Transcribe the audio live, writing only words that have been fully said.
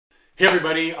Hey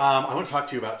everybody, I want to talk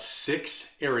to you about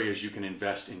 6 areas you can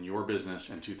invest in your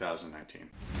business in 2019.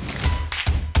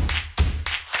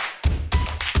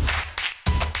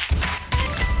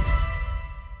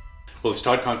 Well, it's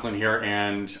Todd Conklin here,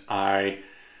 and I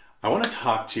want to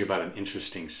talk to you about an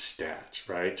interesting stat,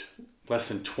 right? Less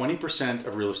than 20%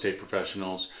 of real estate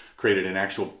professionals created an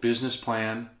actual business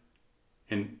plan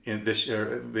in this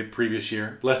year, the previous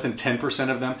year. Less than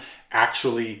 10% of them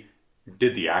actually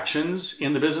did the actions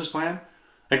in the business plan.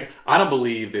 Like, I don't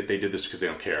believe that they did this because they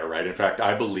don't care, right? In fact,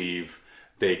 I believe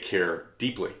they care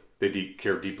deeply. They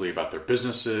care deeply about their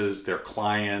businesses, their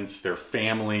clients, their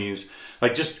families,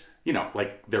 like just,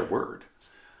 like their word.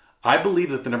 I believe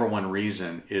that the number one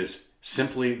reason is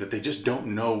simply that they just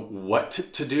don't know what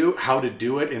to do, how to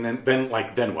do it, and then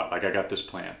what? Like, I got this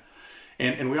plan.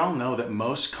 And we all know that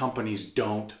most companies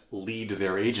don't lead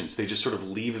their agents. They just sort of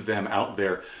leave them out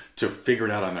there to figure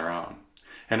it out on their own.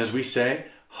 And as we say,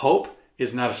 hope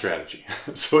is not a strategy.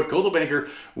 So at Coldwell Banker,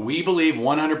 we believe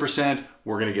 100%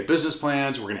 we're going to get business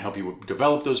plans. We're going to help you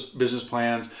develop those business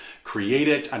plans, create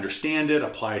it, understand it,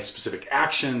 apply specific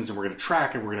actions, and we're going to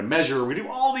track and we're going to measure. We do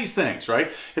all these things,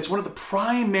 right? It's one of the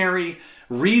primary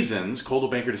reasons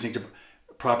Coldwell Banker Distinctive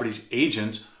Properties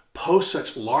agents post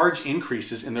such large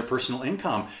increases in their personal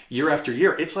income year after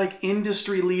year. It's like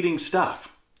industry-leading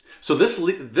stuff. So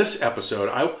this episode,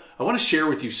 I want to share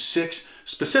with you 6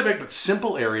 specific but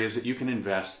simple areas that you can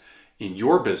invest in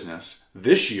your business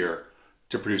this year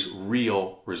to produce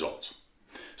real results.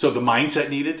 So the mindset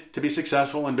needed to be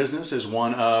successful in business is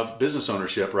one of business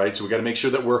ownership, right? So we got to make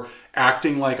sure that we're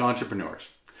acting like entrepreneurs.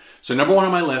 So number 1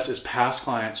 on my list is past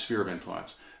client sphere of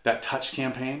influence. That touch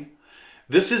campaign.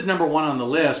 This is number 1 on the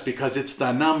list because it's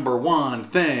the number 1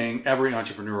 thing every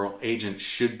entrepreneurial agent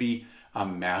should be a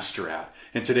master at.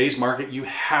 In today's market, you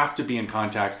have to be in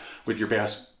contact with your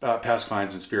past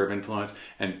clients and sphere of influence.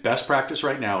 And best practice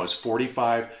right now is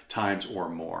 45 times or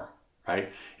more,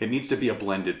 right? It needs to be a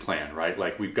blended plan, right?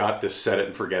 Like, we've got this set it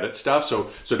and forget it stuff, so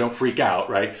don't freak out,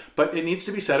 right? But it needs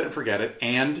to be set it and forget it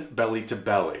and belly to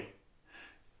belly.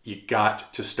 You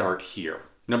got to start here.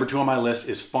 Number 2 on my list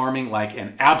is farming like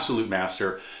an absolute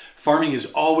master. Farming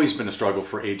has always been a struggle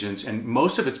for agents, and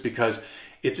most of it's because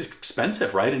it's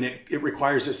expensive, right? And it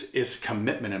requires this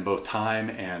commitment in both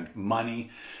time and money.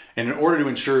 And in order to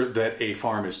ensure that a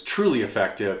farm is truly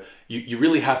effective, you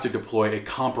really have to deploy a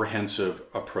comprehensive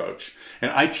approach.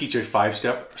 And I teach a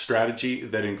 5-step strategy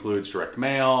that includes direct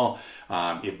mail,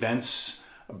 events,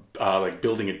 like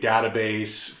building a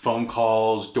database, phone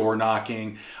calls, door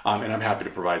knocking, and I'm happy to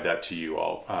provide that to you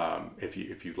all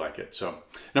if you'd like it. So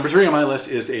number 3 on my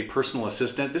list is a personal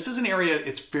assistant. This is an area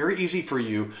it's very easy for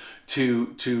you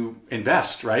to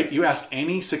invest, right? You ask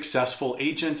any successful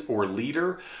agent or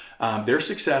leader, their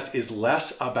success is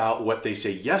less about what they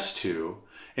say yes to,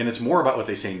 and it's more about what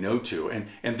they say no to.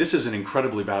 And this is an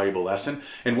incredibly valuable lesson.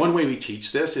 And one way we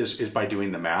teach this is by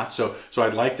doing the math. So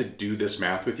I'd like to do this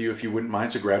math with you if you wouldn't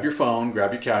mind. So grab your phone,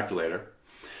 grab your calculator.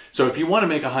 So if you want to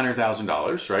make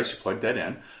 $100,000, right, so plug that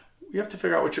in, you have to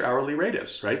figure out what your hourly rate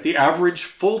is, right? The average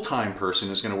full-time person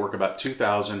is going to work about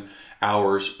 2,000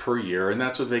 hours per year, and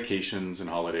that's with vacations and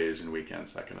holidays and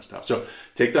weekends, that kind of stuff. So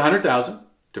take the 100,000,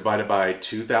 divide it by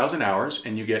 2,000 hours,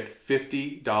 and you get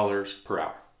 $50 per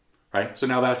hour. Right? So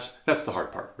now that's the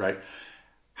hard part, right?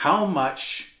 How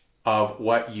much of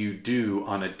what you do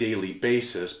on a daily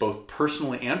basis, both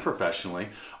personally and professionally,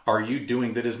 are you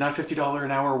doing that is not $50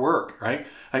 an hour work, right?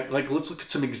 Like let's look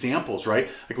at some examples, right?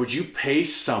 Like, would you pay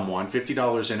someone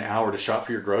 $50 an hour to shop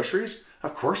for your groceries?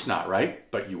 Of course not,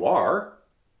 right? But you are.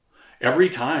 Every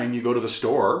time you go to the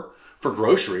store for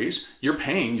groceries, you're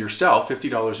paying yourself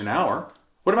 $50 an hour.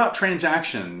 What about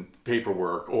transaction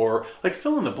paperwork or like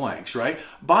fill in the blanks, right?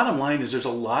 Bottom line is there's a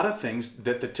lot of things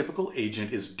that the typical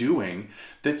agent is doing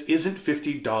that isn't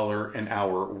 $50 an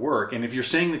hour work. And if you're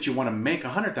saying that you want to make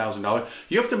 $100,000,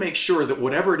 you have to make sure that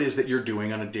whatever it is that you're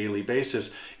doing on a daily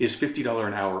basis is $50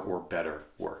 an hour or better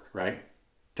work, right?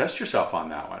 Test yourself on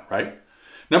that one, right?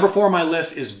 Number 4 on my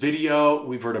list is video.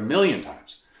 We've heard a million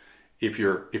times. If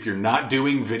you're not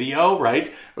doing video,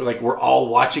 right? Like, we're all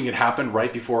watching it happen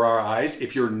right before our eyes.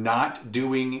 If you're not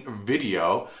doing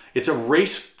video, it's a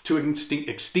race to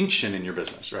extinction in your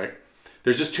business, right?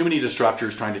 There's just too many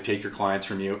disruptors trying to take your clients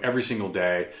from you every single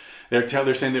day. They're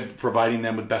saying they're providing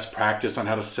them with best practice on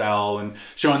how to sell and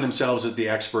showing themselves as the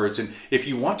experts. And if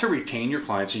you want to retain your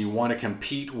clients and you want to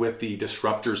compete with the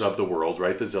disruptors of the world,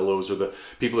 right, the Zillows or the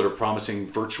people that are promising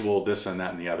virtual this and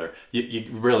that and the other, you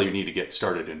really need to get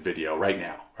started in video right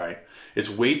now, right? It's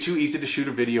way too easy to shoot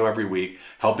a video every week,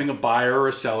 helping a buyer or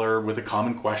a seller with a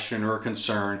common question or a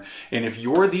concern. And if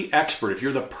you're the expert, if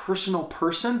you're the personal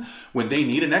person, when they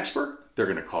need an expert, they're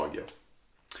going to call you.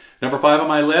 Number 5 on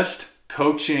my list,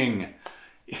 coaching.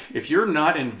 If you're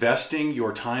not investing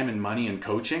your time and money in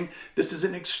coaching, this is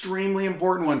an extremely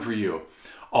important one for you.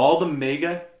 All the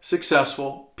mega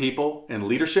successful people in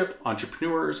leadership,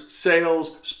 entrepreneurs,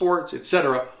 sales, sports,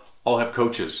 etc., all have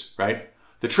coaches, right?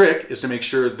 The trick is to make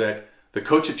sure that the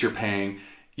coach that you're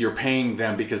paying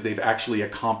them because they've actually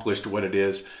accomplished what it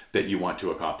is that you want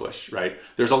to accomplish, right?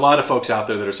 There's a lot of folks out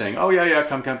there that are saying, oh yeah,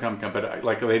 come, but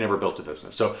like they never built a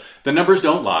business. So the numbers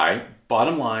don't lie.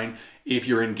 Bottom line, if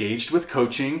you're engaged with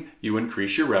coaching, you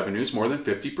increase your revenues more than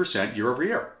 50% year over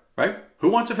year, right? Who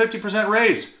wants a 50%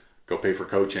 raise? Go pay for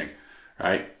coaching,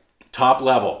 right? Top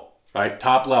level, right?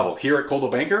 Top level. Here at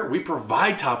Coldwell Banker, we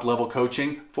provide top level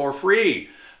coaching for free.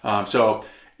 So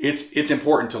it's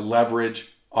important to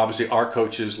leverage, obviously our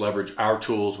coaches leverage our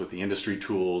tools with the industry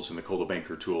tools and the Coldwell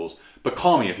Banker tools, but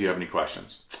call me if you have any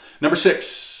questions. Number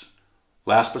 6,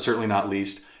 last but certainly not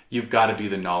least, you've got to be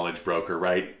the knowledge broker,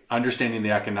 right? Understanding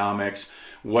the economics,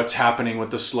 what's happening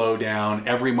with the slowdown,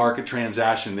 every market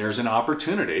transaction, there's an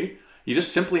opportunity. You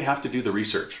just simply have to do the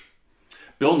research.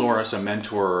 Bill Norris, a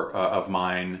mentor of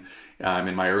mine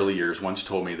in my early years, once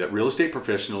told me that real estate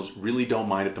professionals really don't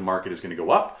mind if the market is going to go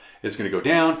up, it's going to go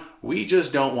down. We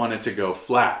just don't want it to go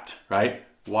flat, right?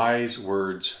 Wise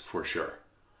words for sure.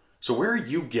 So where are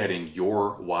you getting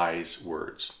your wise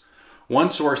words? One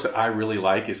source that I really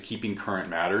like is Keeping Current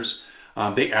Matters.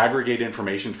 They aggregate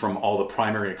information from all the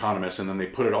primary economists and then they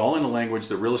put it all in a language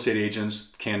that real estate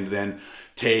agents can then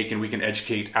take and we can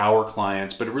educate our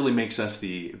clients, but it really makes us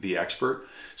the expert.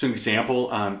 So an example,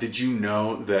 did you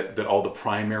know that all the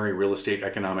primary real estate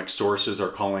economic sources are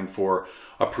calling for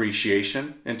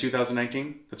appreciation in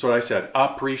 2019? That's what I said,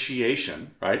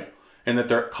 appreciation, right? And that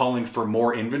they're calling for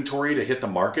more inventory to hit the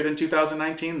market in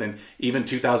 2019 than even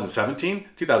 2017.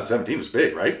 2017 was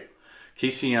big, right?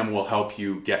 KCM will help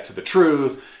you get to the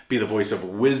truth, be the voice of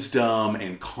wisdom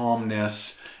and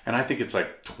calmness. And I think it's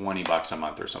like $20 a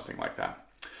month or something like that.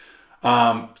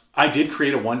 I did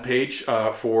create a one-page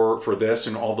for this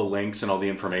and all the links and all the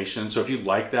information. So if you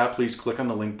like that, please click on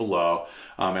the link below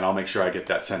and I'll make sure I get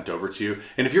that sent over to you.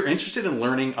 And if you're interested in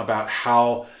learning about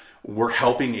how we're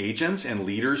helping agents and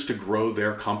leaders to grow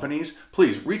their companies,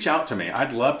 please reach out to me.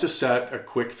 I'd love to set a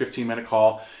quick 15-minute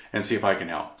call and see if I can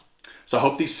help. So I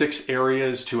hope these 6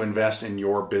 areas to invest in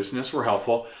your business were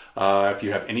helpful. If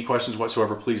you have any questions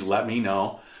whatsoever, please let me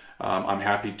know. I'm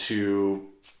happy to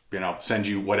send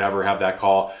you whatever, have that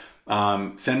call.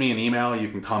 Send me an email. You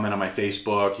can comment on my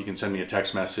Facebook. You can send me a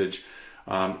text message.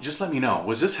 Just let me know.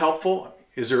 Was this helpful?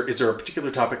 Is there a particular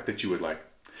topic that you would like?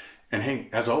 And hey,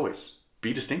 as always,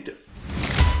 be distinctive.